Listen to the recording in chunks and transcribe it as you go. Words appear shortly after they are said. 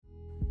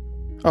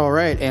All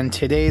right, and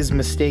today's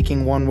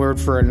mistaking one word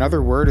for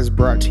another word is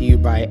brought to you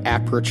by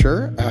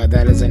aperture.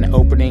 That is an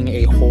opening,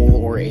 a hole,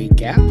 or a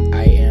gap.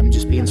 I am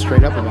just being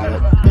straight up about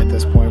it at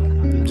this point.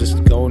 I'm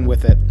just going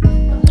with it.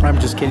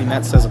 I'm just kidding.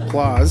 That says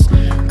applause.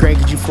 Greg,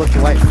 did you flip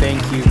the light?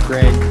 Thank you,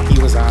 Greg.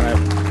 He was on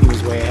it. He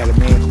was way ahead of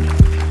me.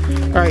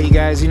 All right, you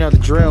guys, you know the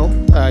drill.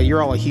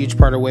 You're all a huge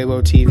part of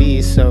Weibo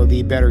TV, so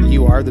the better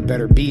you are, the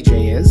better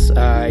BJ is.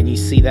 And you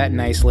see that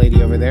nice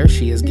lady over there.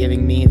 She is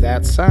giving me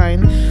that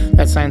sign.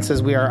 That sign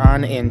says we are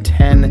on in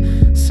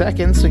 10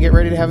 seconds, so get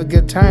ready to have a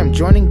good time.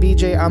 Joining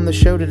BJ on the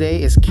show today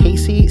is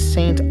Caissie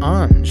St.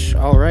 Onge.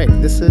 All right,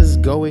 this is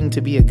going to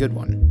be a good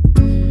one.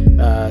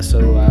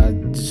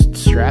 So just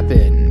strap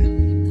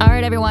in. All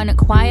right, everyone,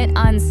 quiet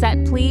on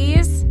set,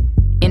 please.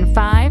 In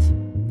 5,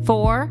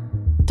 4,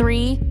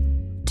 3,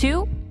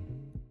 2.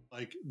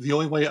 Like, the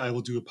only way I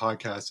will do a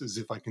podcast is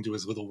if I can do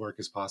as little work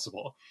as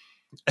possible.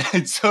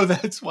 And so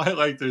that's why,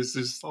 like, there's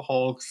this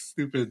whole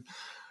stupid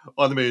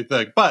automated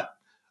thing. But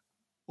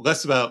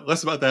less about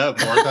that,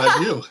 more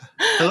about you.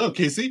 Hello,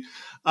 Caissie.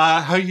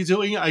 How are you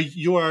doing?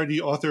 You are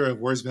the author of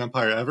Worst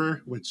Vampire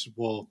Ever, which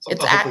will...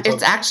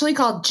 It's actually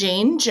called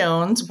Jane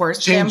Jones,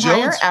 Worst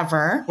Vampire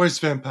Ever.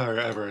 Worst Vampire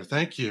Ever.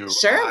 Thank you.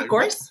 Sure, of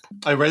course.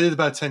 I read it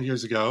about 10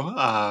 years ago.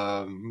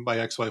 My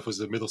ex-wife was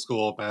a middle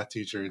school math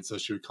teacher, and so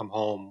she would come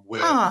home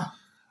with a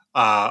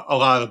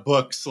lot of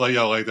books, like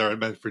that are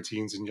meant for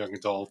teens and young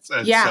adults.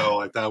 And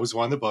so that was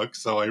one of the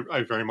books. So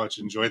I very much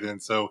enjoyed it.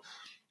 And so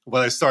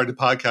when I started the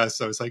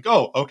podcast, I was like,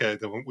 oh, okay,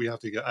 then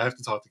I have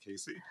to talk to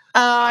Caissie.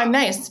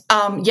 Nice.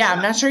 I'm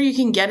not sure you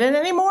can get it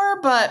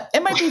anymore, but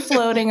it might be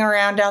floating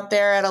around out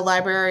there at a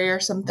library or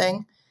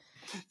something.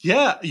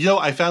 Yeah.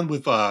 I found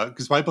with,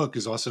 because my book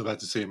is also about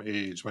the same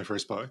age. My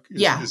first book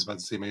is about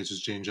the same age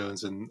as Jane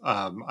Jones. And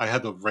I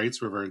had the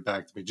rights reverted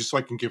back to me just so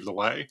I can give it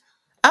away.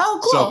 Oh,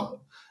 cool.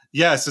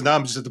 So now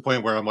I'm just at the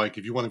point where I'm like,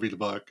 if you want to read the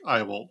book,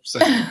 I will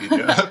send you a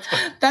PDF.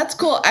 That's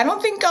cool. I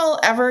don't think I'll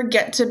ever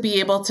get to be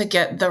able to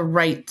get the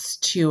rights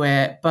to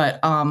it,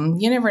 but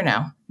you never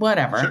know.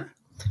 Whatever. Sure.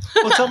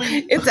 Well, tell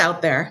me. It's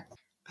out there.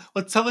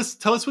 Well, tell us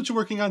what you're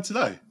working on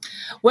today.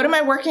 What am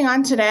I working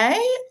on today?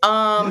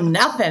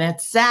 Nothing.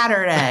 It's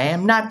Saturday.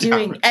 I'm not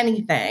doing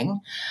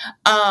anything.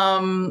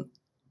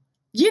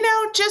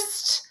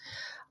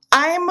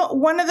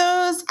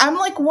 I'm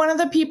like one of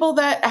the people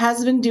that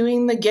has been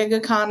doing the gig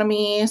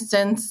economy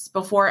since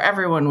before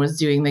everyone was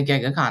doing the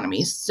gig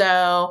economy.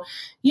 So,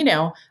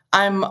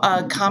 I'm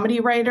a comedy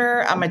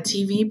writer. I'm a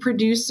TV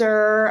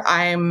producer.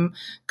 I'm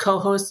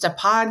co-host a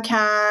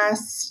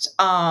podcast.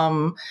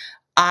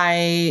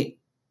 I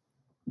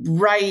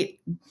write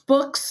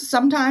books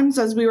sometimes,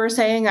 as we were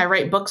saying. I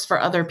write books for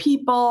other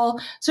people.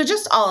 So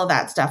just all of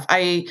that stuff.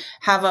 I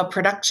have a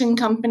production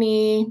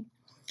company.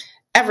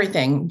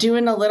 Everything,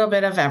 doing a little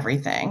bit of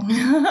everything.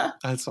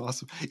 That's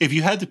awesome. If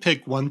you had to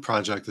pick one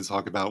project to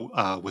talk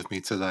about with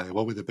me today,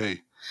 what would it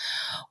be?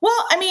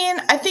 Well,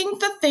 I think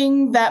the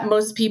thing that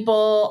most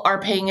people are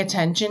paying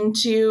attention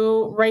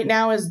to right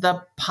now is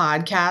the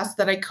podcast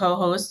that I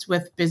co-host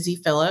with Busy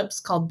Phillips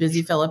called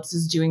Busy Phillips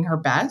is Doing Her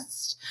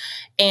Best.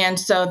 And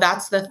so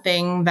that's the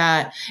thing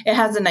that it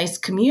has a nice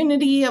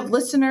community of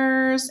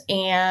listeners.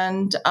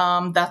 And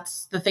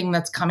that's the thing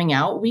that's coming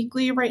out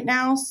weekly right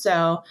now.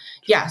 So,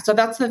 so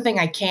that's the thing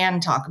I can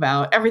talk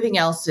about. Everything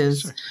else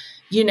is,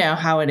 you know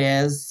how it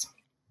is.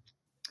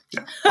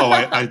 Yeah. Oh,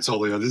 I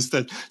totally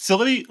understand. So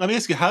let me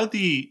ask you, how did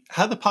the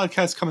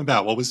podcast come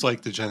about? What was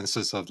like the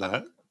genesis of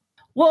that?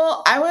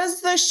 Well, I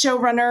was the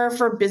showrunner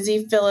for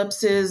Busy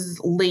Phillips's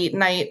late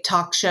night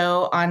talk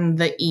show on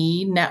the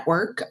E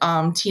network.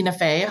 Tina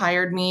Fey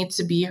hired me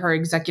to be her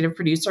executive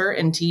producer,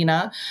 and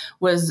Tina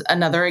was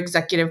another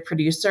executive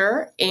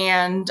producer.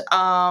 And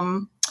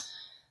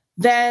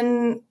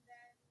then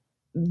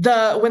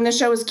when the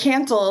show was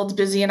canceled,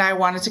 Busy and I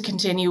wanted to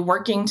continue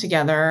working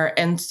together.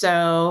 And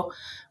so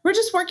we're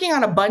just working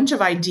on a bunch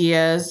of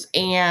ideas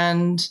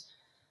and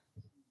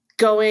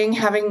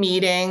having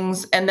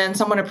meetings. And then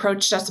someone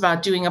approached us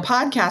about doing a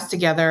podcast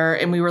together.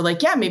 And we were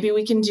like, yeah, maybe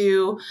we can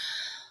do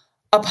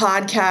a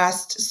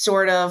podcast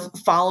sort of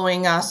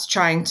following us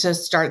trying to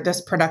start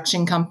this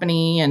production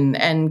company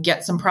and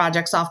get some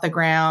projects off the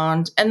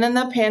ground. And then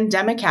the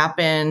pandemic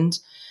happened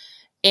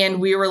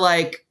and we were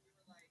like,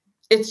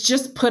 it's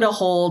just put a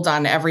hold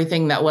on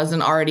everything that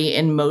wasn't already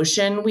in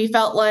motion, we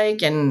felt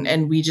like,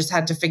 and we just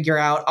had to figure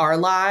out our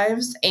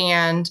lives.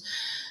 And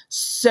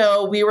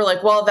so we were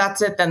like, well,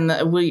 that's it.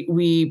 Then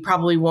we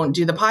probably won't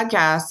do the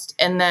podcast.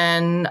 And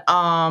then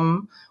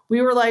we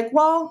were like,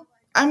 well,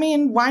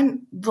 why,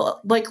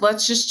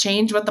 let's just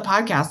change what the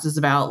podcast is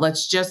about.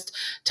 Let's just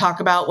talk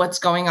about what's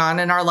going on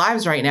in our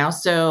lives right now.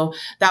 So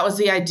that was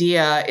the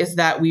idea, is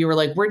that we were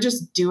like, we're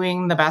just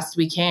doing the best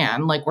we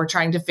can. Like, we're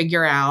trying to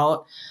figure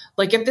out,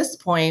 like, at this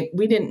point,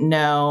 we didn't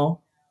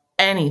know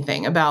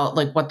anything about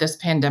like what this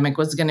pandemic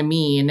was going to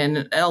mean. And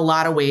in a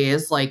lot of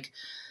ways, like,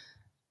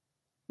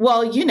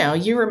 well,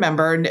 you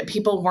remember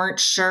people weren't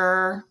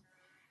sure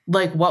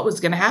like what was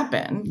going to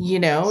happen,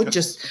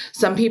 just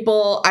some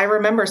people, I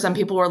remember some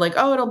people were like,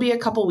 oh, it'll be a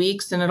couple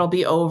weeks and it'll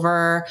be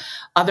over.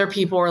 Other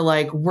people were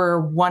like,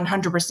 we're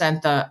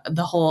 100%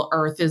 the whole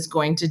earth is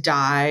going to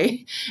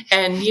die.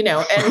 And,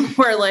 and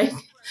we're like,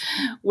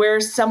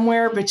 we're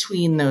somewhere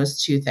between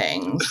those two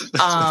things.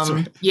 That's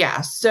right.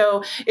 Yeah.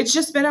 So it's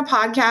just been a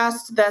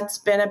podcast that's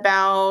been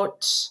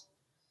about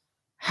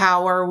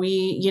how are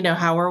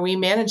we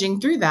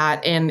managing through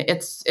that? And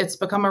it's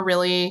become a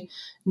really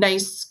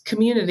nice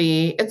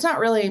community. It's not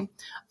really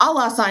a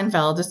la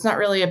Seinfeld. It's not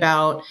really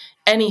about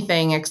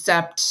anything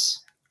except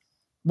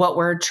what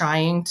we're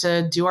trying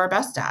to do our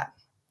best at.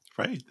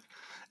 Right.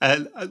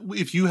 And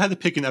if you had to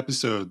pick an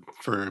episode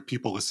for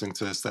people listening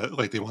to this that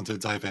like they want to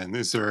dive in,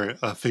 is there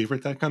a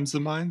favorite that comes to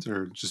mind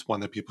or just one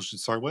that people should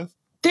start with?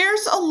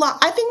 There's a lot.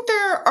 I think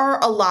there are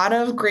a lot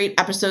of great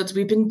episodes.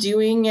 We've been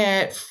doing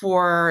it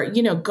for,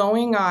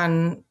 going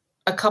on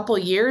a couple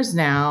years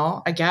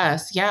now, I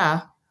guess.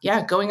 Yeah,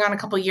 going on a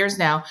couple years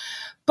now.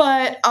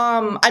 But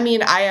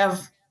I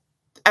have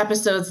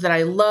episodes that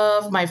I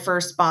love. My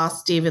first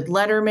boss, David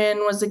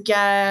Letterman, was a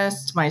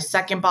guest. My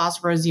second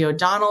boss, Rosie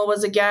O'Donnell,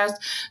 was a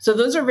guest. So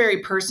those are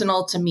very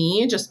personal to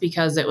me just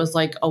because it was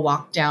like a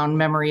walk down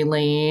memory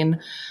lane.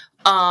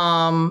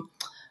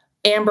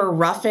 Amber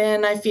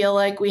Ruffin, I feel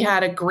like we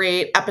had a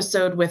great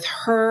episode with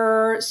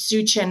her.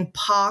 Suchin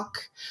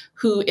Pak,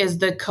 who is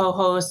the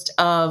co-host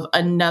of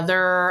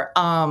another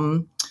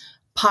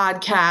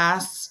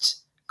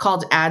podcast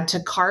called Add to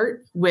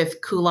Cart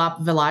with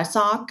Kulap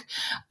Vilaysack.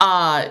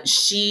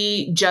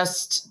 She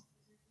just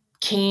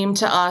came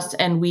to us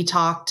and we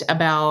talked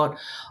about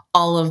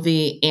all of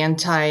the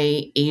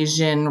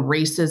anti-Asian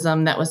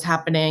racism that was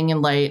happening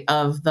in light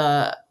of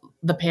the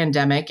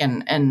pandemic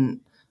and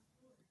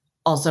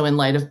also in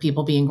light of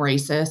people being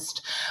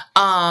racist.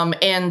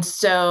 And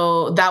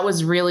so that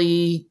was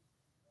really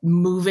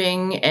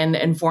moving and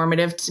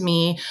informative to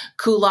me.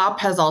 Kulap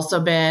has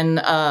also been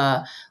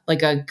a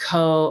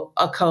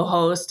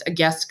co-host, a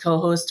guest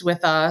co-host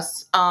with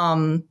us.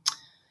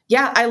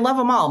 I love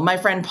them all. My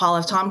friend Paul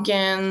F.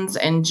 Tompkins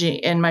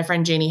and my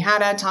friend Janie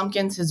Haddad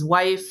Tompkins, his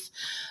wife.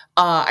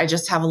 I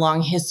just have a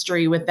long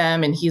history with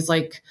them, and he's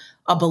like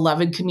a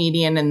beloved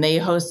comedian, and they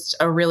host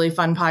a really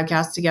fun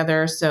podcast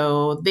together.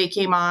 So they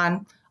came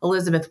on.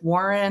 Elizabeth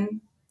Warren.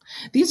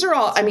 These are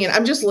all,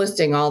 I'm just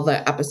listing all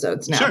the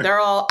episodes now. Sure. They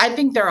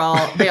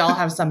all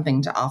have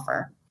something to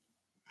offer.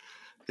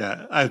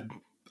 Yeah.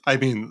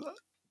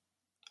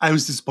 I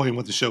was disappointed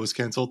when the show was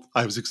canceled.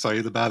 I was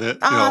excited about it.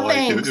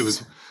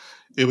 Thanks.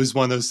 It was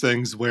one of those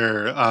things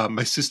where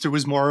my sister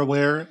was more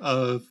aware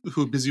of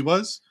who Busy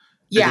was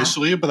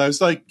initially, but I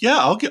was like, yeah,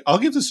 I'll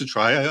give this a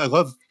try. I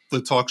love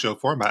the talk show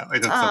format.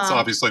 That's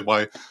obviously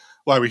why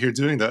we're here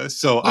doing this.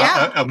 So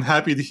yeah. I'm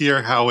happy to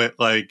hear how it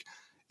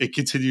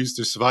continues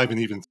to survive and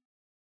even.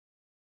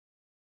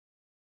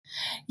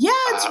 Yeah,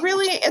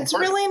 it's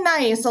really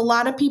nice. A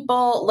lot of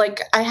people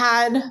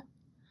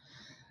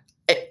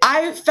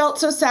I felt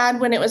so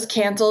sad when it was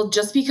canceled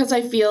just because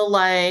I feel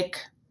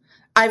like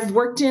I've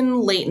worked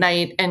in late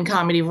night and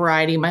comedy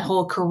variety my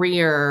whole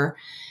career,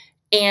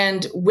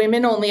 and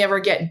women only ever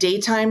get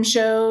daytime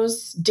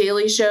shows,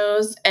 daily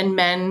shows, and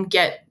men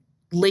get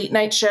late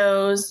night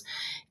shows.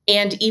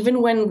 And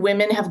even when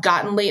women have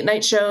gotten late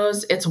night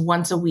shows, it's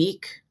once a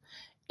week.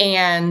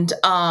 And,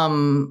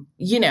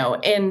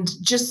 and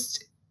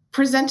just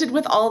presented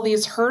with all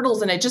these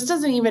hurdles, and it just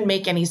doesn't even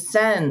make any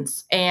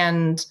sense.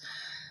 And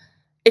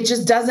it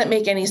just doesn't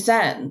make any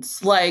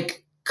sense.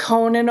 Like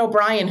Conan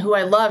O'Brien, who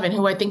I love and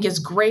who I think is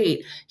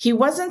great, he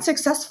wasn't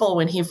successful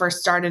when he first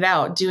started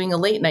out doing a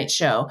late night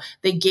show.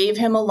 They gave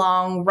him a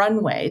long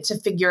runway to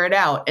figure it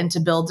out and to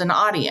build an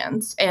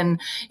audience.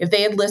 And if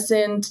they had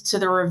listened to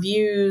the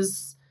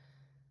reviews,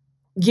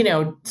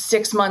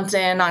 6 months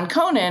in on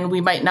Conan,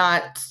 we might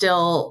not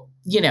still,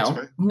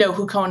 know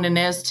who Conan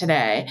is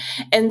today.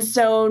 And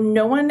so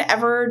no one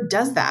ever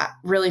does that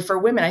really for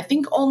women. I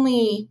think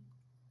only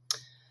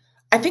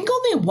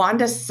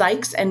Wanda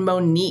Sykes and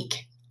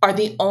Monique are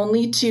the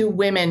only two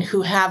women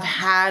who have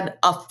had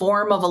a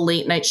form of a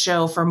late night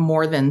show for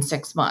more than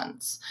 6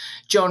 months.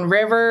 Joan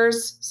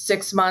Rivers,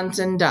 6 months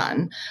and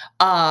done.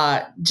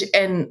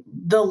 And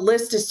the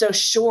list is so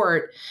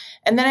short.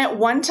 And then at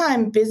one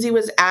time, Busy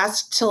was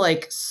asked to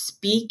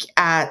speak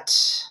at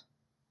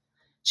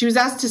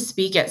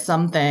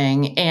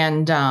something,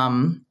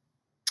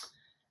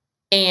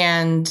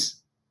 and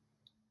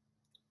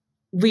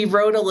we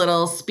wrote a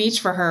little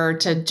speech for her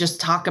to just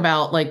talk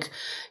about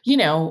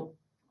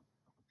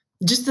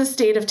just the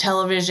state of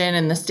television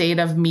and the state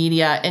of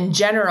media in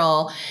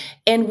general.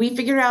 And we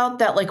figured out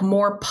that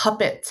more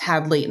puppets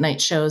had late night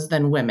shows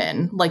than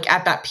women,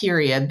 at that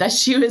period that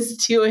she was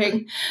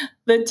doing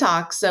the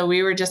talk. So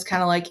we were just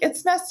kind of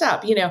it's messed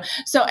up,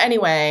 So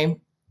anyway,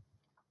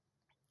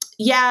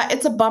 yeah,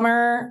 it's a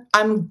bummer.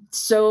 I'm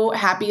so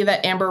happy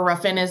that Amber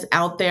Ruffin is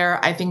out there.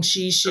 I think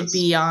she should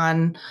be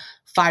on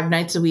 5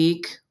 nights a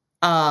week.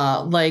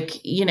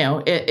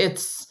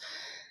 It's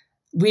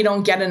we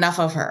don't get enough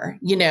of her,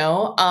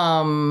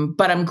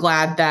 but I'm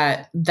glad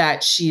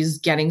that she's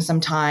getting some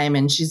time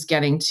and she's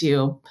getting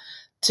to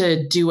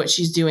do what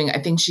she's doing. I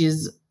think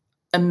she's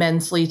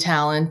immensely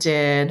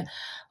talented.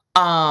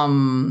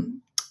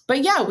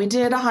 But yeah, we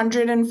did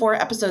 104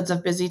 episodes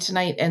of Busy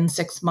Tonight in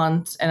 6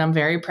 months, and I'm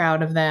very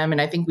proud of them.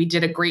 And I think we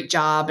did a great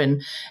job.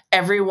 And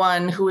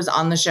everyone who was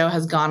on the show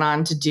has gone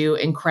on to do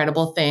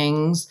incredible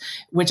things,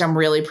 which I'm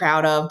really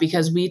proud of,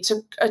 because we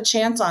took a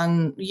chance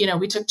on,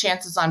 we took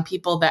chances on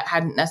people that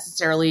hadn't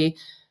necessarily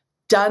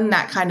done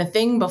that kind of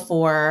thing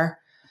before.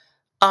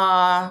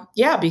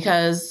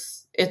 Because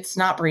it's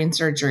not brain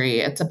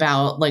surgery. It's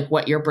about like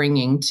what you're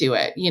bringing to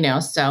it,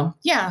 So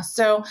yeah,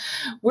 so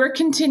we're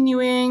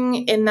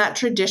continuing in that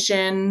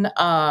tradition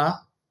a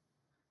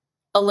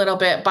little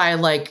bit by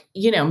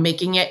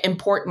making it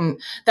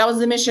important. That was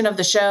the mission of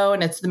the show,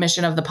 and it's the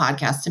mission of the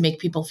podcast, to make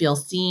people feel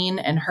seen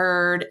and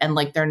heard and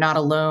like they're not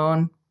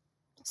alone.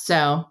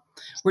 So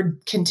we're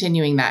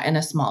continuing that in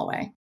a small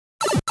way.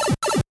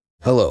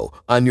 Hello,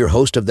 I'm your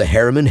host of the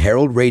Harriman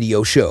Herald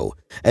radio show,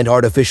 and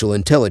artificial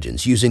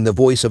intelligence using the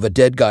voice of a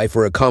dead guy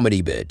for a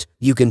comedy bit.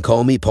 You can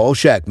call me Paul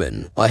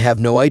Shackman. I have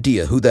no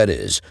idea who that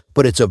is,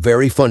 but it's a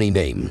very funny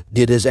name.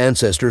 Did his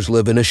ancestors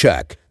live in a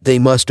shack? They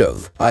must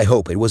have. I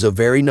hope it was a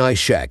very nice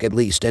shack at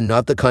least, and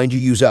not the kind you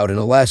use out in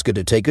Alaska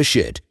to take a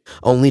shit,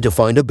 only to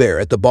find a bear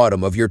at the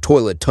bottom of your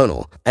toilet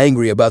tunnel,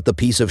 angry about the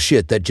piece of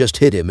shit that just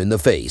hit him in the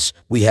face.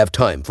 We have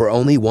time for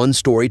only one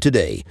story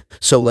today,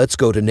 so let's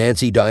go to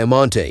Nancy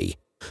Diamante,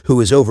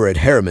 who is over at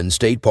Harriman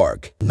State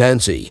Park.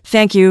 Nancy.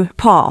 Thank you,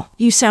 Paul.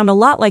 You sound a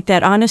lot like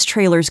that Honest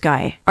Trailers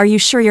guy. Are you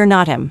sure you're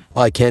not him?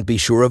 I can't be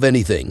sure of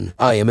anything.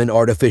 I am an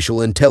artificial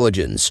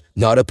intelligence,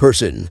 not a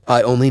person.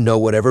 I only know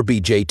whatever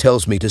BJ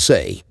tells me to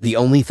say. The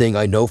only thing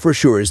I know for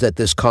sure is that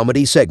this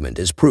comedy segment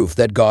is proof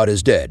that God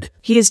is dead.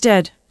 He is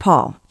dead,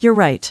 Paul. You're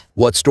right.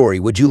 What story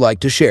would you like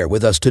to share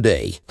with us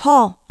today?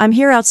 Paul, I'm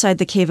here outside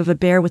the cave of a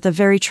bear with a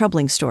very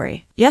troubling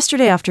story.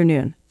 Yesterday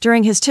afternoon,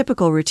 during his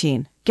typical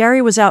routine,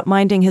 Gary was out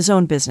minding his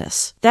own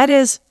business. That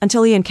is,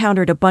 until he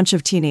encountered a bunch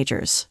of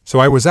teenagers. So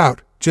I was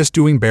out, just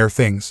doing bear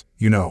things,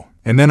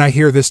 And then I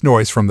hear this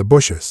noise from the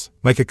bushes,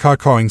 like a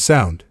caw-cawing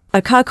sound.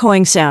 A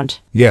caw-cawing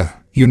sound? Yeah,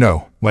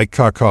 like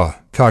caw-caw,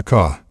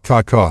 caw-caw,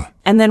 caw-caw.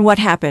 And then what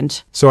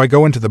happened? So I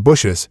go into the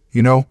bushes,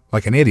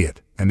 like an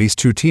idiot, and these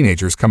two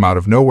teenagers come out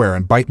of nowhere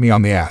and bite me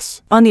on the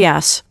ass. On the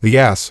ass? The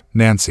ass,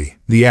 Nancy,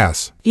 the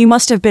ass. You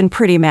must have been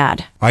pretty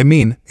mad. I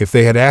mean, if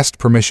they had asked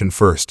permission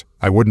first,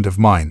 I wouldn't have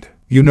mind.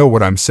 You know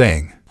what I'm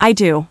saying. I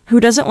do.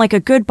 Who doesn't like a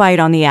good bite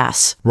on the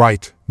ass?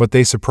 Right, but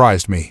they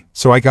surprised me,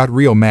 so I got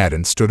real mad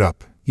and stood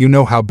up. You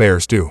know how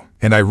bears do.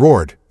 And I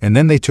roared, and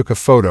then they took a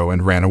photo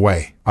and ran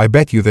away. I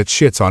bet you that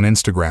shit's on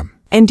Instagram.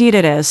 Indeed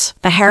it is.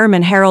 The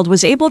Harriman Herald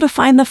was able to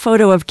find the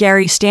photo of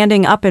Gary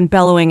standing up and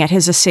bellowing at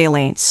his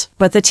assailants,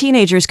 but the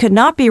teenagers could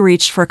not be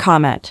reached for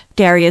comment.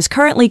 Gary is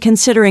currently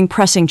considering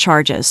pressing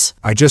charges.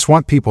 I just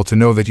want people to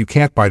know that you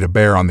can't bite a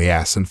bear on the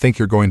ass and think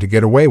you're going to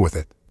get away with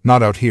it.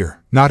 Not out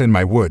here. Not in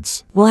my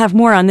woods. We'll have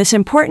more on this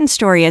important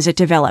story as it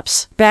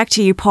develops. Back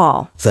to you,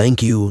 Paul.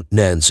 Thank you,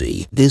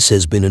 Nancy. This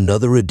has been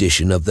another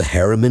edition of the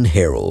Harriman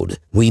Herald.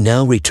 We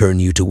now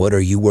return you to What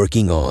Are You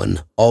Working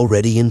On?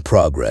 Already in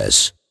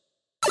progress.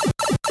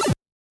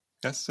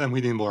 Yes, and we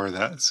need more of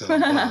that. So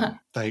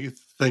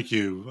thank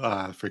you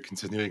for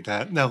continuing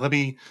that. Now let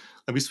me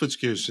switch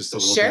gears just a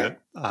little bit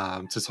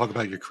to talk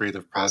about your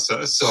creative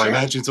process. So I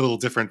imagine it's a little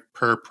different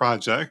per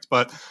project,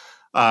 but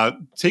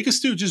take us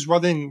through just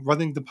running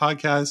the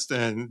podcast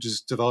and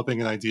just developing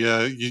an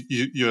idea.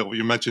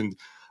 You mentioned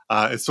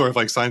it's sort of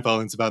like Seinfeld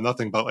and it's about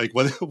nothing, but like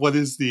what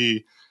is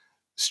the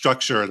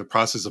structure, the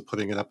process of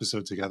putting an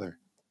episode together?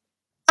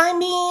 I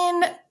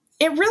mean,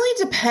 it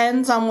really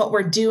depends on what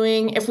we're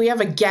doing. If we have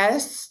a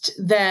guest,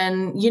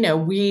 then,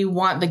 we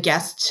want the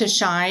guest to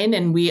shine,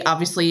 and we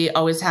obviously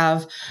always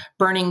have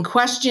burning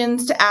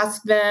questions to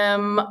ask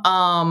them.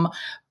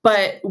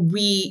 But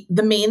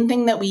the main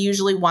thing that we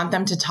usually want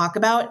them to talk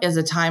about is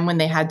a time when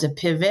they had to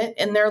pivot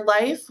in their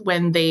life,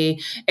 when they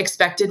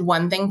expected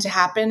one thing to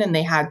happen and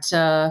they had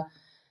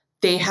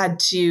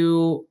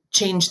to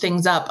change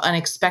things up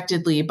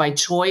unexpectedly by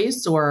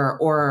choice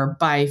or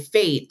by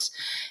fate.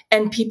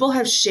 And people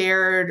have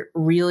shared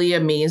really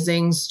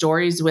amazing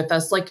stories with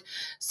us. Like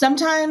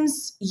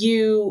sometimes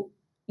you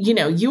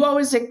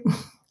always,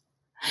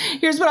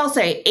 here's what I'll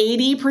say.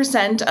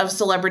 80% of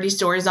celebrity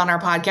stories on our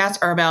podcast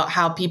are about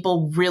how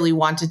people really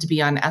wanted to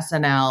be on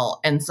SNL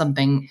and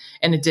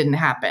it didn't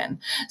happen.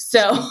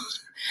 So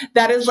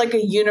that is like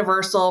a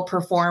universal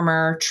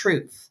performer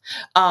truth.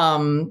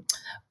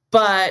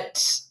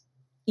 But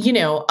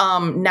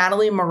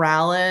Natalie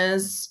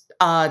Morales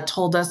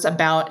told us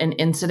about an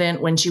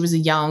incident when she was a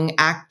young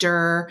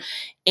actor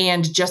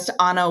and just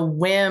on a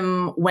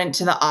whim went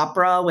to the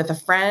opera with a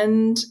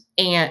friend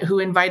who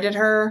invited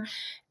her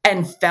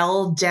and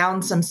fell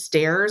down some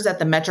stairs at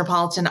the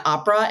Metropolitan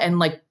Opera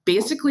and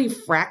basically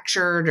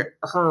fractured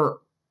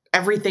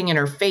everything in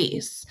her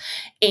face,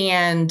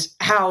 and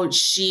how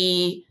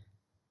she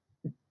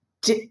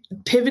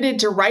pivoted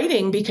to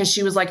writing because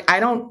she was like, I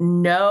don't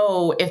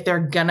know if they're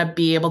gonna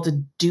be able to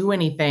do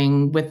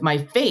anything with my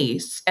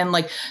face. And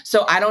like,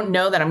 so I don't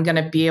know that I'm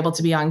gonna be able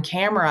to be on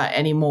camera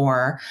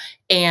anymore.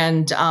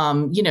 And,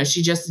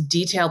 she just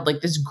detailed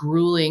like this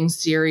grueling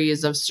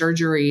series of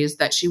surgeries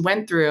that she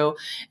went through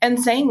and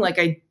saying like,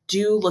 I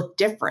do look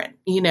different.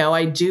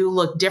 I do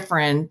look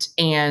different.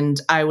 And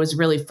I was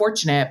really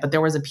fortunate, but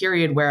there was a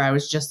period where I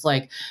was just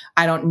like,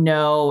 I don't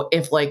know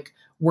if like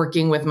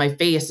working with my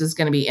face is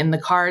going to be in the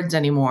cards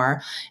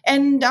anymore.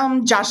 And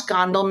Josh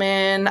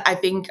Gondelman, I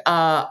think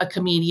a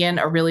comedian,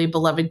 a really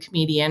beloved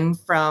comedian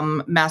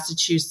from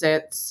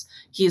Massachusetts.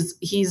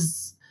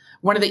 He's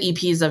one of the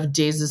EPs of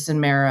Jesus and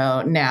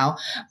Marrow now.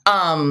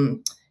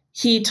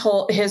 He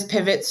told his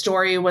pivot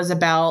story was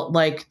about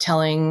like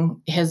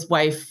telling his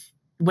wife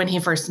when he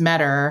first met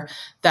her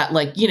that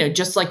like,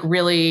 just like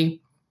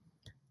really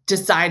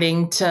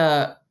deciding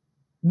to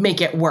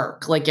make it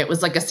work. Like it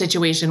was like a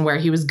situation where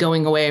he was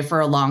going away for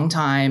a long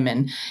time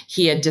and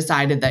he had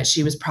decided that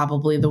she was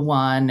probably the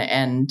one.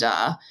 And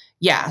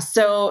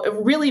so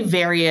really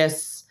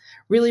various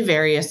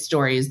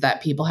stories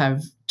that people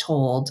have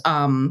told.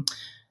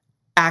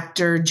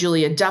 Actor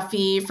Julia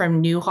Duffy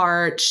from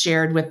Newhart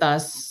shared with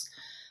us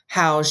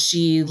how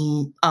she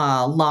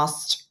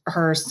lost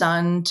her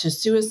son to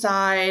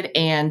suicide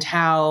and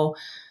how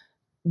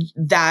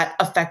that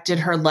affected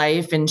her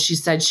life. And she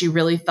said she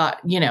really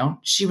thought,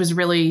 she was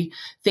really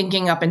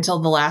thinking up until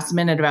the last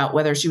minute about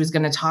whether she was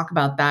going to talk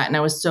about that. And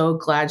I was so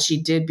glad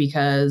she did,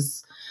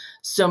 because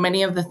so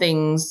many of the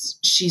things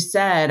she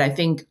said, I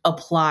think,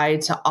 apply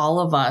to all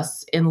of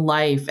us in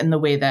life and the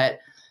way that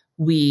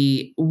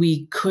we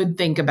could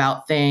think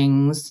about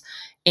things.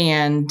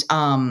 And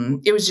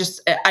it was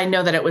just, I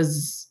know that it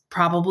was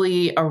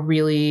probably a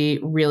really,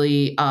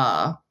 really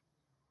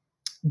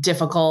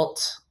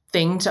difficult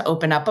thing to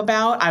open up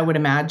about. I would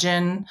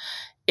imagine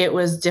it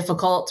was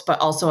difficult, but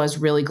also I was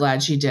really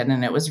glad she did.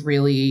 And it was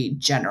really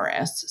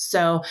generous.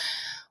 So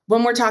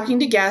when we're talking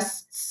to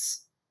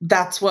guests,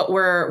 that's what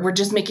we're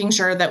just making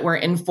sure that we're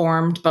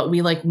informed, but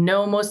we like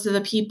know most of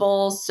the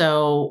people.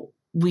 So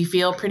we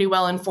feel pretty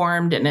well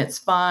informed and it's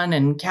fun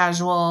and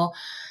casual.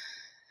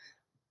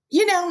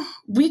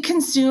 We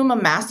consume a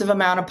massive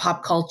amount of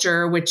pop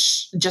culture,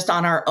 which just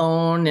on our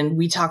own, and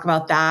we talk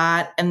about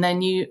that. And then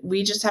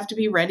we just have to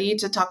be ready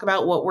to talk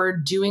about what we're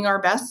doing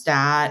our best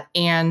at.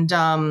 And,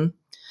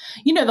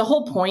 the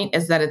whole point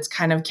is that it's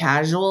kind of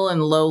casual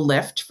and low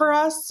lift for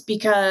us,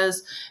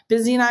 because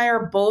Busy and I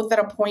are both at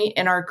a point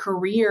in our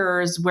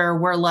careers where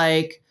we're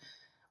like,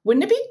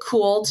 wouldn't it be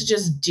cool to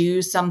just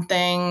do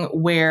something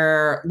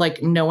where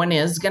like no one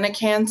is going to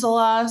cancel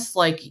us?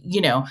 Like,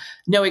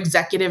 no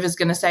executive is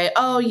going to say,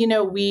 oh,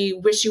 we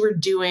wish you were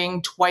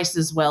doing twice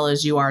as well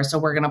as you are, so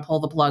we're going to pull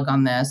the plug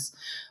on this,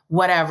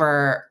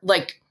 whatever.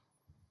 Like,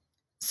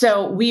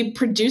 so we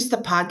produce the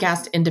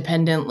podcast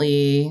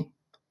independently,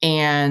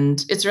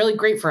 and it's really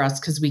great for us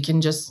because we can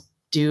just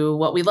do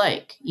what we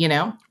like,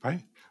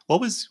 Right. What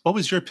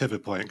was your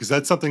pivot point? Because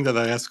that's something that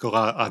I ask a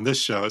lot on this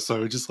show. So I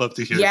would just love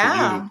to hear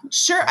from you.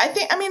 Sure. I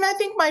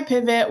think my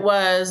pivot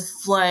was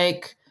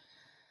like,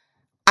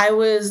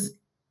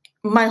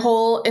 my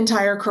whole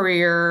entire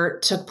career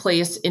took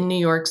place in New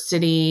York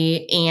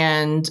City,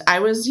 and I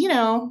was,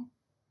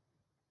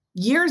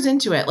 years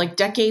into it, like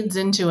decades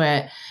into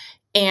it.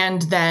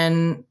 And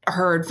then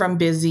heard from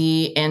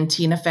Busy and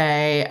Tina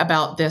Fey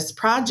about this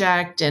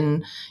project.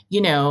 And,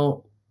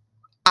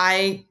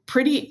 I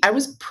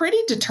was pretty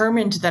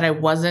determined that I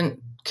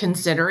wasn't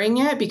considering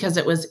it because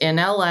it was in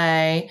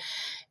LA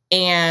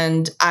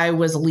and I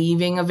was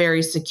leaving a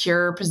very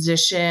secure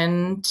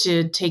position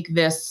to take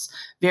this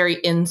very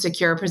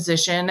insecure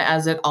position,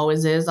 as it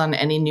always is on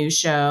any new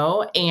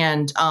show.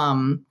 And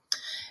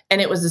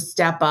it was a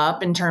step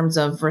up in terms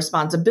of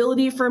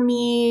responsibility for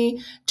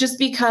me, just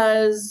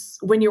because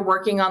when you're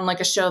working on like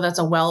a show that's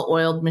a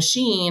well-oiled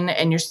machine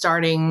and you're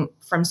starting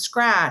from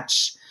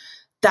scratch,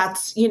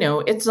 that's,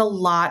 it's a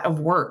lot of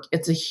work.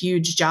 It's a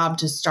huge job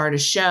to start a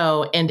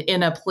show. And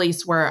in a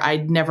place where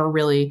I'd never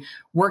really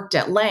worked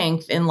at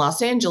length in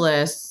Los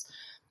Angeles,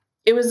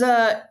 it was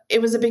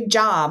a big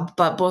job.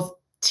 But both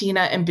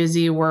Tina and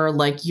Busy were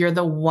like, you're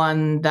the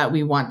one that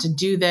we want to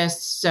do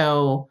this.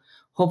 So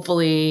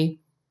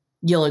hopefully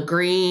you'll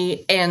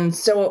agree. And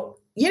so,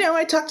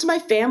 I talked to my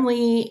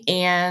family,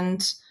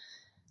 and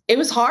it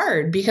was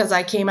hard because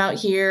I came out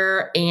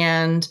here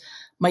and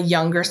my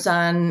younger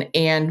son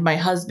and my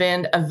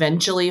husband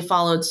eventually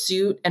followed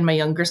suit, and my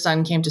younger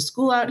son came to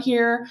school out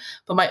here,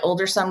 but my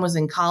older son was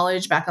in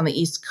college back on the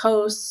East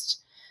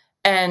Coast.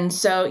 And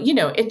so,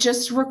 it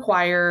just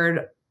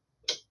required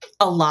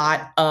a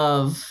lot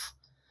of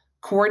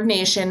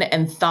coordination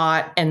and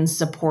thought and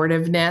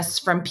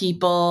supportiveness from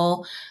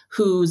people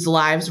whose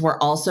lives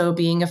were also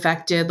being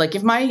affected. Like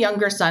if my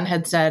younger son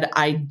had said,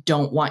 I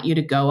don't want you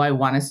to go, I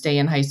want to stay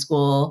in high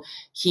school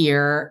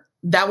here,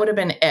 that would have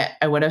been it.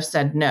 I would have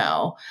said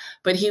no.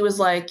 But he was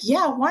like,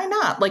 yeah, why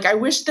not? Like, I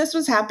wish this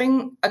was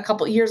happening a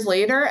couple years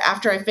later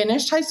after I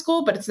finished high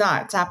school, but it's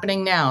not. It's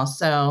happening now.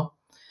 So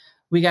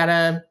we got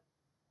to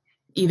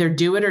either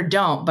do it or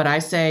don't, but I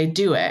say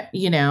do it,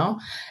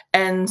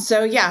 And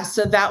so,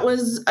 so that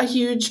was a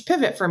huge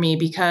pivot for me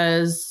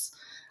because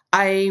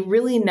I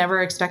really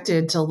never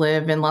expected to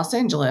live in Los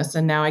Angeles.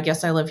 And now I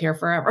guess I live here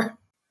forever.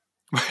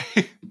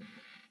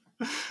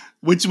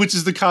 Which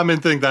is the common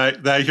thing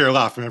that I hear a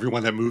lot from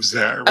everyone that moves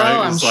there, right?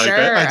 Oh, I'm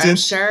sure. I'm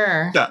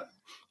sure. Yeah.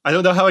 I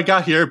don't know how I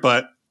got here,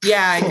 but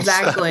yeah,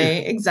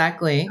 exactly.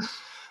 Exactly.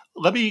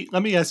 Let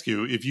me ask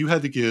you, if you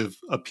had to give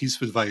a piece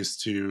of advice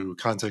to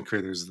content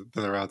creators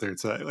that are out there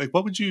today, like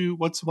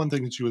what's one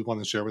thing that you would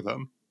want to share with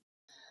them?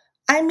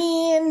 I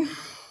mean,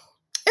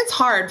 it's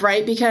hard,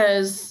 right?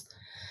 Because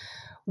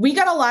we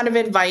got a lot of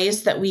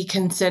advice that we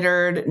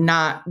considered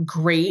not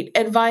great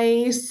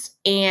advice,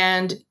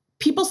 and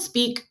people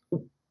speak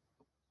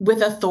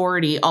with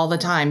authority all the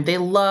time. They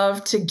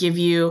love to give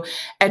you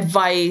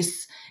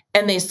advice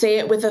and they say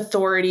it with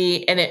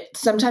authority, and it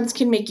sometimes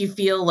can make you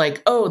feel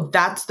like, oh,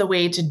 that's the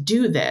way to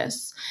do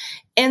this.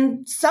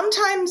 And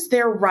sometimes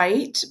they're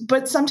right,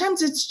 but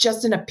sometimes it's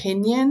just an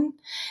opinion.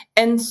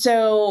 And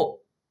so,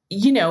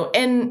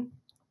 and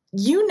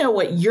you know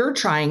what you're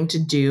trying to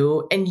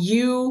do. And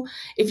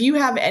if you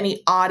have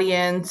any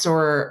audience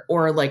or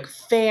like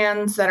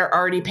fans that are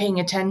already paying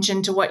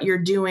attention to what you're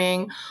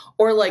doing,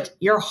 or like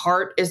your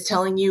heart is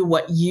telling you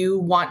what you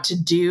want to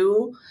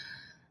do,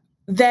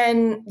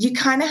 then you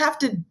kind of have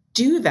to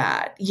do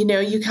that.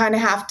 You kind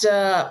of have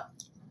to,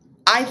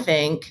 I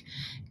think,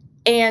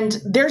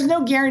 and there's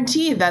no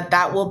guarantee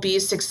that will be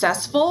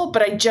successful.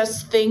 But I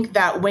just think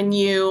that when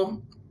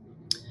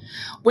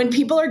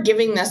people are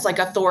giving this like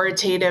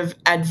authoritative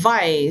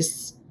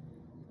advice,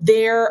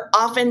 they're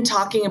often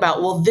talking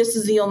about, well, this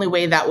is the only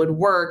way that would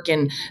work.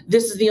 And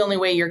this is the only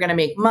way you're going to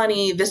make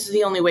money. This is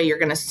the only way you're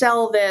going to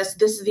sell this.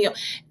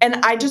 And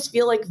I just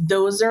feel like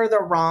those are the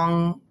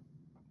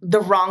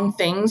wrong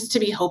things to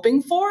be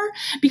hoping for,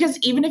 because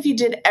even if you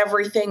did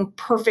everything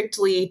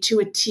perfectly to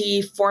a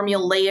T,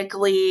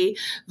 formulaically,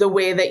 the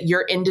way that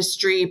your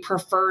industry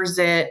prefers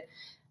it,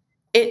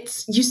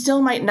 you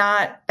still might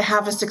not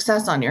have a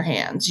success on your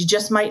hands. You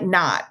just might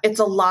not. It's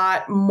a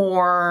lot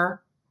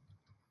more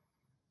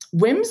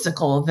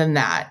whimsical than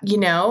that.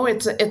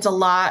 It's a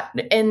lot.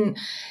 And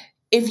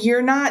if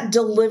you're not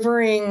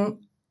delivering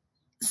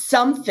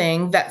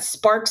something that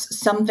sparks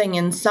something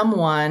in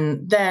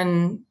someone,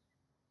 then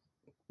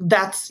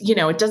that's,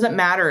 it doesn't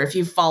matter if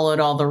you've followed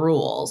all the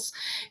rules.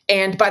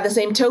 And by the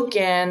same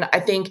token, I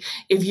think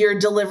if you're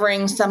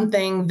delivering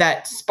something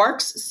that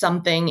sparks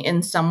something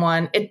in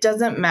someone, it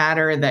doesn't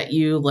matter that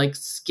you like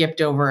skipped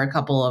over a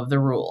couple of the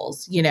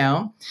rules,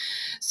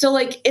 So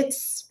like,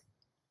 it's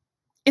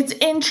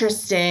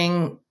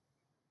interesting.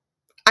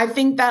 I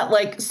think that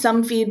like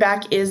some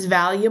feedback is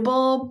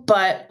valuable,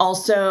 but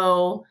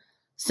also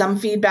some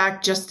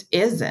feedback just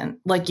isn't.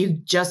 Like, you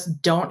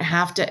just don't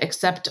have to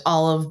accept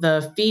all of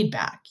the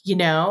feedback,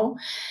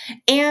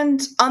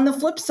 And on the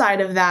flip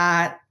side of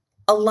that,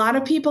 a lot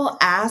of people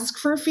ask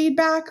for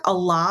feedback a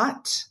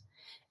lot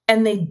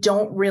and they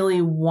don't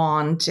really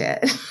want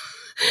it.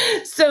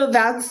 So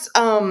that's,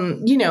 a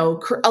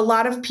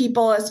lot of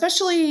people,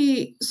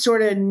 especially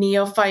sort of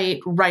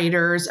neophyte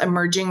writers,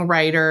 emerging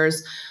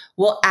writers,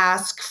 will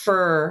ask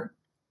for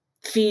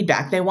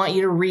feedback. They want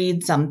you to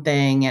read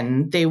something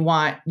and they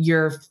want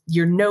your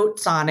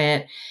notes on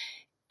it.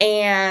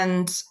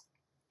 And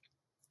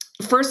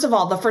first of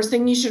all, the first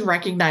thing you should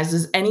recognize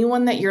is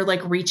anyone that you're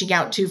like reaching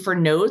out to for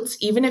notes,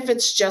 even if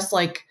it's just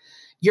like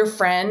your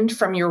friend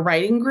from your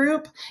writing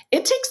group,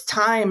 it takes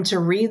time to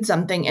read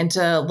something and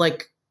to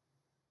like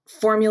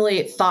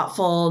formulate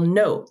thoughtful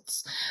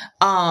notes.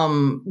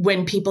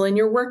 When people in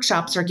your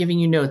workshops are giving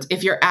you notes,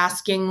 if you're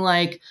asking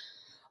like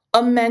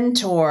a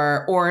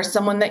mentor or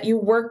someone that you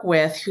work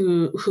with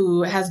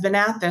who has been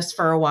at this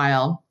for a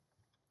while,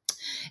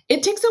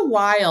 it takes a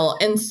while.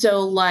 And so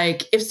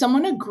like if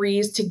someone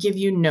agrees to give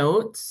you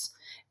notes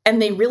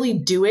and they really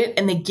do it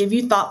and they give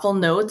you thoughtful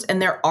notes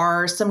and there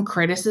are some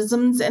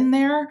criticisms in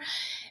there,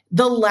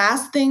 the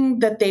last thing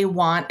that they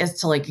want is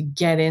to like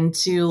get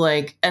into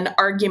like an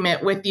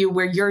argument with you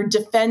where you're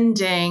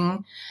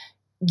defending,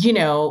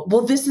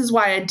 well, this is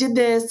why I did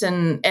this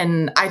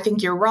and I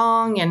think you're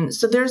wrong. And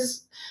so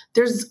there's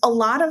a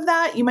lot of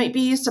that. You might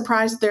be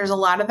surprised there's a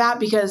lot of that,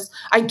 because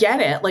I get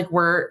it. Like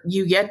where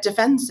you get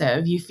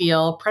defensive, you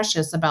feel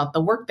precious about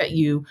the work that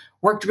you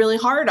worked really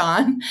hard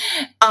on.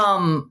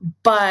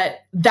 But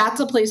that's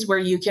a place where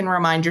you can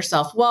remind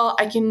yourself, well,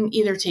 I can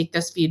either take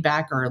this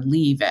feedback or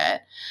leave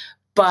it.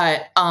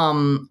 But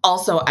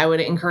also I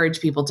would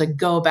encourage people to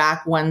go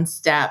back one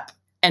step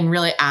and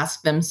really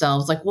ask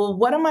themselves like, well,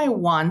 what am I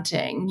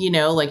wanting?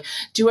 Like,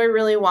 do I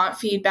really want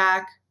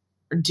feedback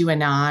or do I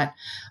not?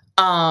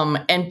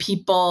 And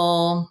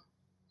people,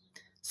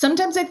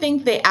 sometimes I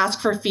think they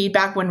ask for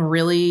feedback when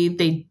really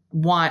they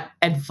want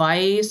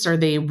advice or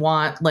they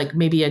want like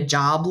maybe a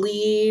job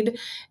lead.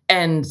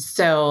 And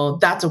so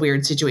that's a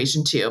weird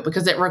situation too,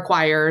 because it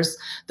requires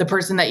the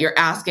person that you're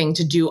asking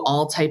to do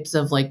all types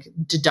of like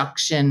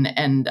deduction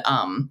and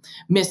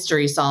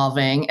mystery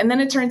solving. And then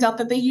it turns out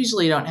that they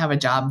usually don't have a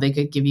job they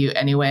could give you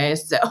anyway.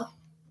 So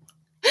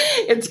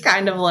it's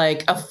kind of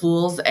like a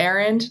fool's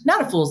errand.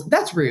 Not a fool's.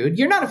 That's rude.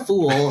 You're not a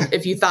fool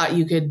if you thought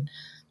you could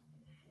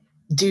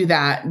do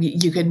that.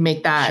 You could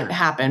make that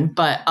happen.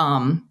 But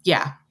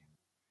yeah.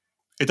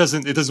 It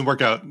doesn't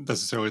work out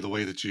necessarily the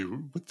way that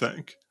you would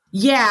think.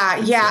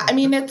 Yeah. I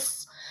mean,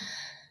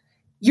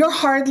 you're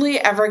hardly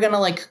ever going to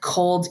like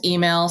cold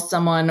email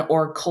someone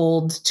or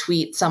cold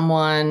tweet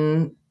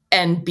someone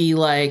and be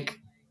like,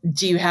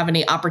 do you have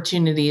any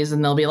opportunities?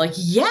 And they'll be like,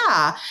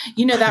 yeah,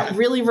 that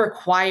really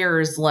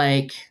requires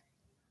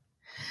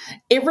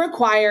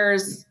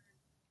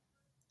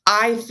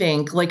I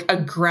think, like a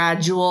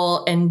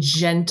gradual and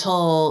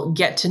gentle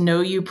get to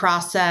know you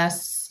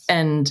process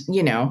and,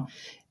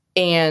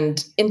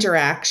 and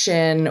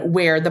interaction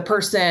where the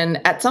person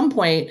at some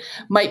point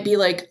might be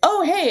like,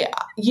 oh, hey,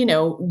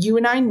 you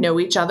and I know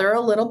each other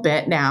a little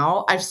bit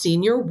now. I've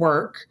seen your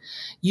work.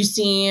 You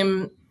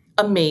seem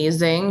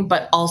amazing,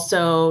 but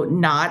also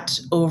not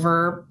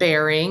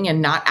overbearing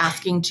and not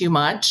asking too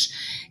much.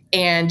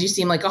 And you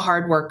seem like a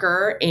hard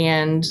worker.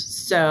 And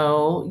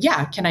so,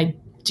 yeah, can I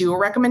do a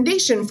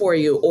recommendation for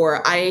you?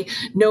 Or I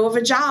know of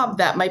a job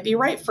that might be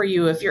right for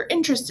you if you're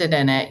interested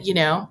in it.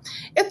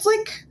 It's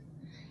like,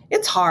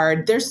 it's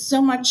hard. There's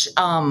so much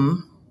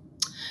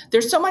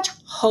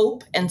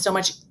hope and so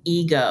much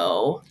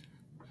ego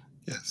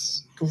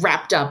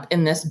wrapped up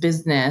in this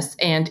business.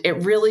 And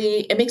it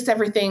makes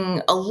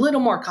everything a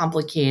little more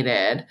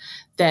complicated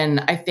than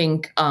I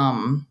think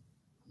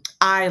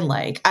I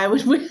like. I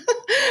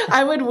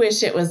would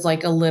wish it was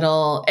like a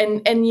little,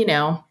 and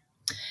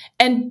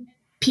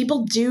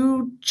people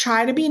do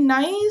try to be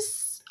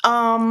nice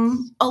a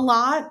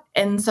lot.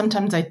 And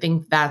sometimes I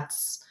think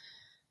that's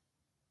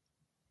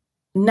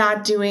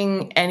not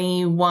doing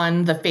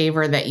anyone the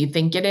favor that you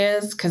think it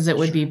is, because it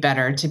would be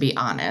better to be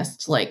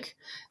honest. Like,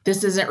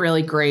 this isn't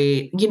really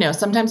great.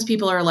 Sometimes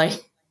people are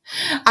like,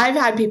 I've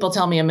had people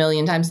tell me a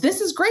million times, this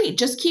is great,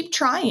 just keep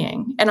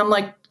trying. And I'm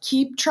like,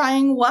 keep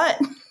trying what?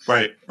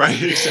 Right,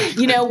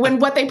 exactly. When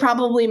what they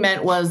probably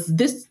meant was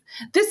this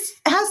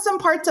has some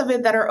parts of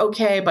it that are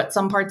okay, but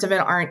some parts of it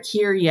aren't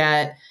here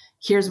yet.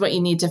 Here's what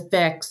you need to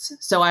fix.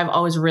 So I've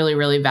always really,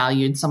 really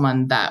valued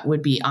someone that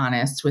would be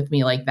honest with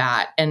me like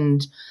that.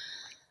 And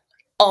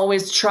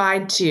always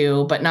tried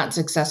to, but not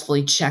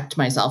successfully checked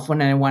myself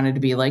when I wanted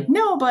to be like,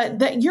 no, but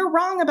that you're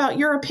wrong about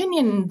your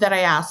opinion that I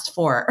asked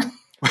for.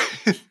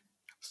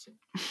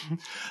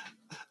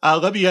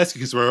 Let me ask you,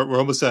 because we're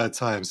almost out of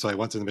time, so I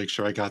wanted to make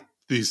sure I got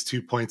these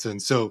 2 points in.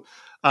 So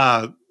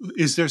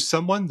is there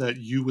someone that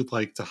you would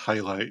like to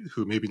highlight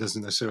who maybe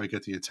doesn't necessarily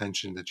get the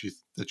attention that you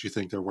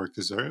think their work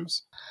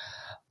deserves?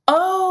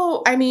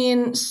 Oh, I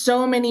mean,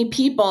 so many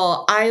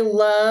people. I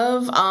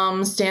love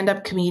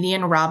stand-up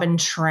comedian Robin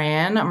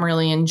Tran. I'm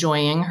really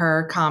enjoying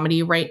her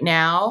comedy right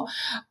now.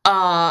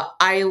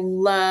 I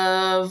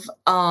love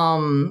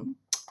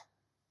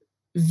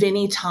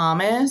Vinnie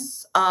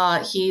Thomas.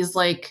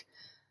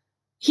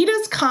 He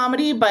does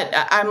comedy, but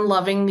I'm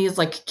loving these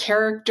like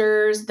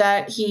characters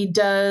that he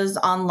does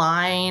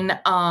online.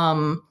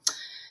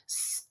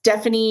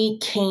 Stephanie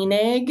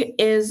Koenig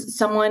is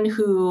someone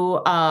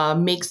who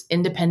makes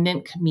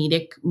independent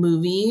comedic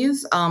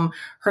movies.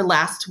 Her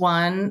last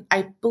one,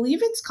 I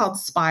believe it's called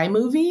Spy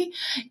Movie,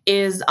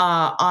 is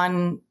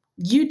on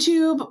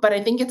YouTube, but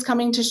I think it's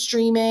coming to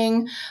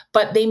streaming.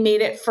 But they made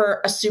it for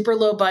a super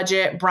low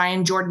budget.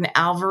 Brian Jordan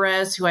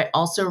Alvarez, who I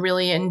also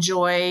really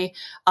enjoy.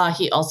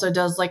 He also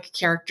does like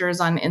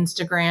characters on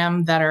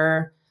Instagram that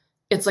are,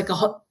 it's like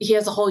he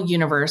has a whole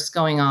universe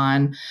going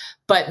on,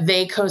 but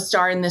they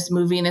co-star in this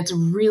movie and it's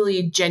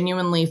really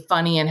genuinely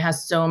funny and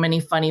has so many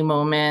funny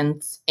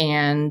moments.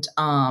 And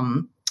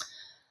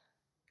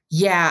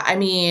yeah, I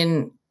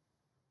mean,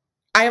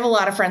 I have a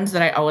lot of friends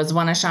that I always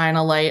want to shine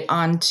a light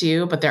on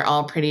too, but they're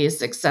all pretty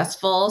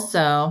successful.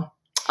 So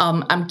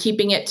I'm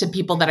keeping it to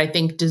people that I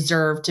think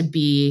deserve to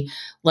be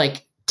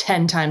like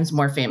 10 times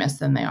more famous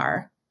than they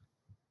are.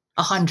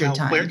 100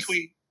 times. Where can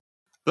we?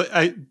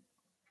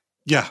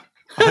 Yeah.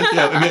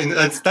 Yeah, I mean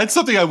that's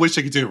something I wish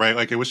I could do, right?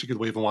 Like I wish I could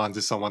wave a wand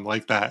to someone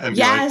like that. And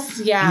yes,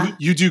 be like,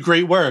 you do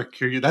great work.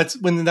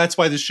 That's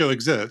why this show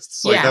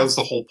exists. Like that was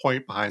the whole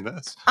point behind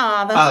this.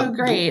 Oh, that's so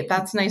great.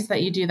 That's nice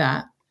that you do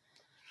that.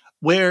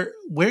 Where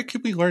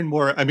can we learn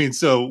more? I mean,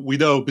 so we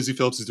know Busy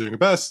Phillips is doing her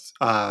best,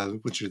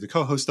 which you're the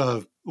co-host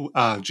of.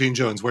 Jane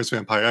Jones' Worst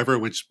Vampire Ever,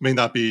 which may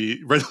not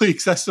be readily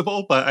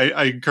accessible, but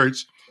I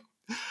encourage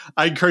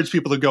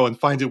people to go and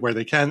find it where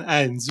they can.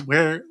 And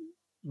where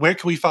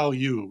can we follow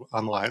you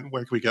online?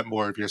 Where can we get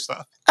more of your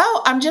stuff?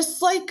 Oh, I'm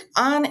just like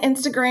on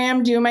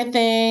Instagram doing my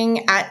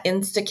thing at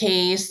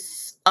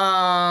Instacase,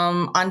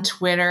 on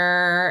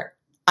Twitter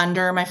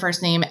under my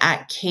first name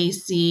at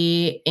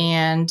Caissie,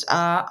 and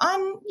I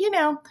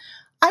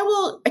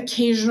will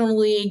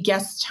occasionally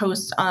guest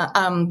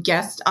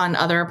on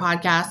other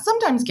podcasts,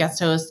 sometimes guest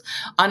host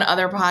on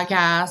other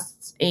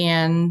podcasts.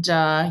 And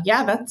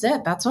yeah, that's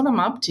it. That's what I'm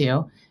up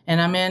to.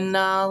 And I'm in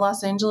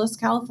Los Angeles,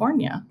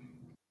 California.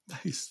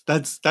 Nice.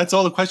 That's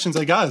all the questions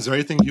I got. Is there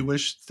anything you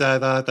wish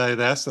that I'd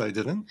asked that I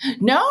didn't?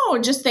 No,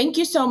 just thank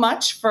you so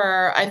much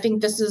I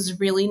think this is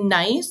really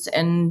nice.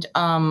 And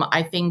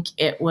I think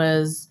it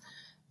was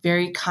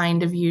very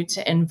kind of you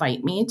to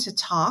invite me to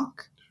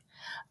talk.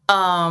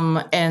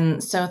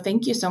 And so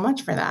thank you so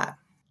much for that.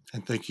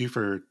 And thank you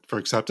for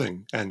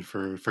accepting and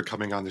for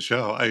coming on the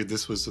show.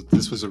 This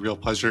was a real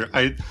pleasure.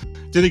 I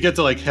didn't get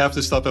to like half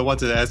the stuff I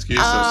wanted to ask you,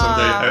 so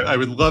someday I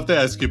would love to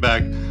ask you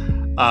back.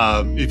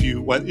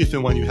 If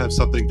and when you have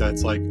something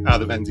that's like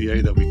out of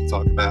NDA that we can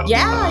talk about.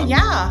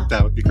 Yeah.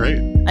 That would be great.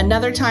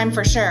 Another time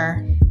for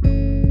sure.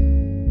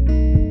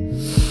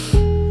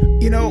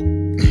 You know,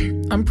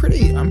 I'm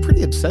pretty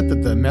upset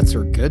that the Mets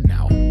are good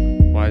now.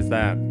 Why is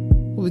that?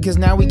 Well, because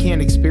now we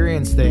can't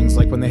experience things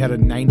like when they had a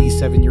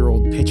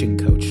 97-year-old pitching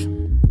coach.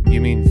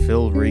 You mean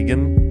Phil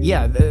Regan?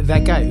 Yeah,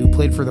 that guy who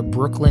played for the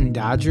Brooklyn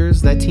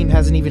Dodgers. That team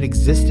hasn't even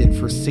existed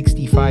for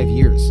 65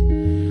 years.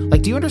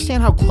 Like, do you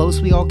understand how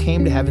close we all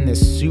came to having this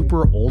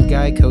super old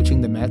guy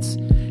coaching the Mets?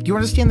 Do you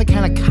understand the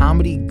kind of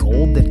comedy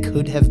gold that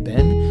could have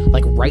been?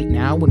 Like right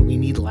now when we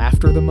need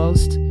laughter the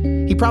most?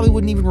 He probably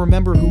wouldn't even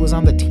remember who was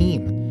on the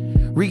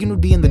team. Regan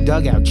would be in the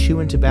dugout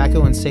chewing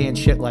tobacco and saying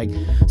shit like,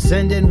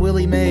 "Send in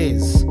Willie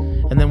Mays."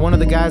 And then one of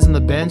the guys on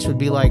the bench would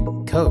be like,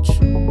 "Coach,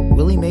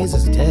 Willie Mays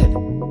is dead."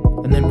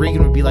 And then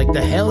Regan would be like,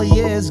 "The hell he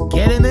is,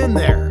 get him in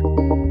there."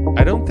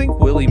 I don't think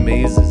Willie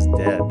Mays is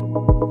dead.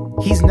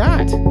 He's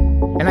not.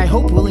 And I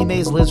hope Willie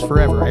Mays lives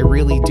forever, I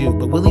really do.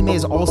 But Willie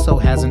Mays also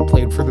hasn't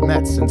played for the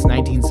Mets since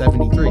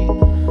 1973.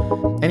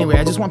 Anyway,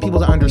 I just want people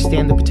to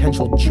understand the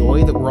potential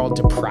joy that we're all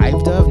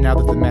deprived of now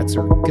that the Mets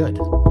are good.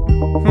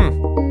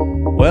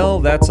 Well,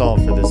 that's all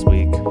for this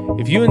week.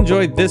 If you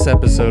enjoyed this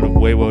episode of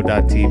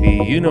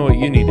Weiwo.tv, you know what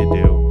you need to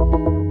do.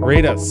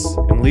 Rate us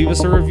and leave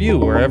us a review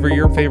wherever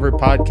your favorite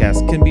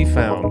podcast can be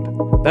found.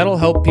 That'll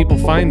help people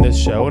find this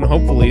show and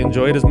hopefully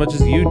enjoy it as much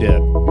as you did.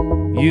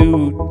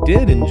 You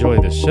did enjoy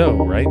the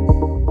show, right?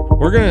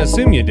 We're going to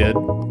assume you did,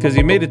 because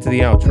you made it to the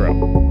outro.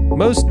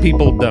 Most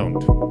people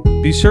don't.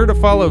 Be sure to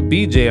follow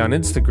BJ on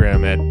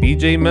Instagram at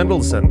BJ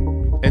Mendelson,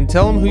 and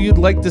tell him who you'd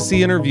like to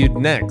see interviewed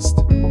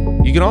next.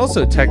 You can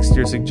also text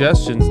your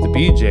suggestions to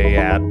BJ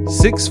at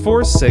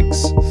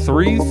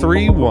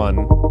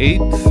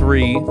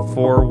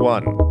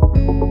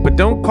 646-331-8341. But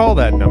don't call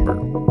that number.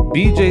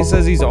 BJ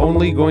says he's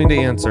only going to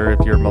answer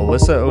if you're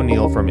Melissa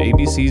O'Neill from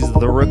ABC's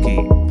The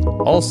Rookie.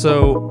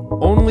 Also,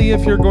 only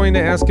if you're going to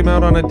ask him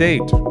out on a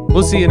date.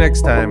 We'll see you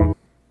next time,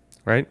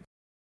 right?